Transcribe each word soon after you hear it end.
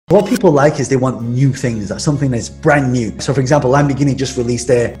What people like is they want new things, that's something that's brand new. So for example, Lamborghini just released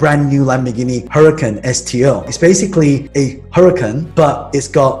their brand new Lamborghini Huracan STO. It's basically a Huracan, but it's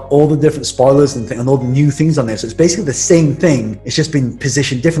got all the different spoilers and all the new things on there. So it's basically the same thing. It's just been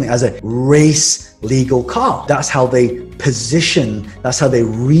positioned differently as a race legal car. That's how they position, that's how they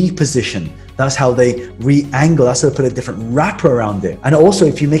reposition. That's how they re-angle, that's how they put a different wrapper around it. And also,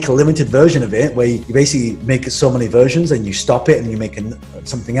 if you make a limited version of it, where you basically make so many versions and you stop it and you make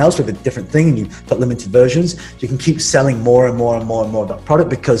something else with a different thing and you put limited versions, you can keep selling more and more and more and more of that product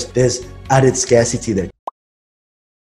because there's added scarcity there.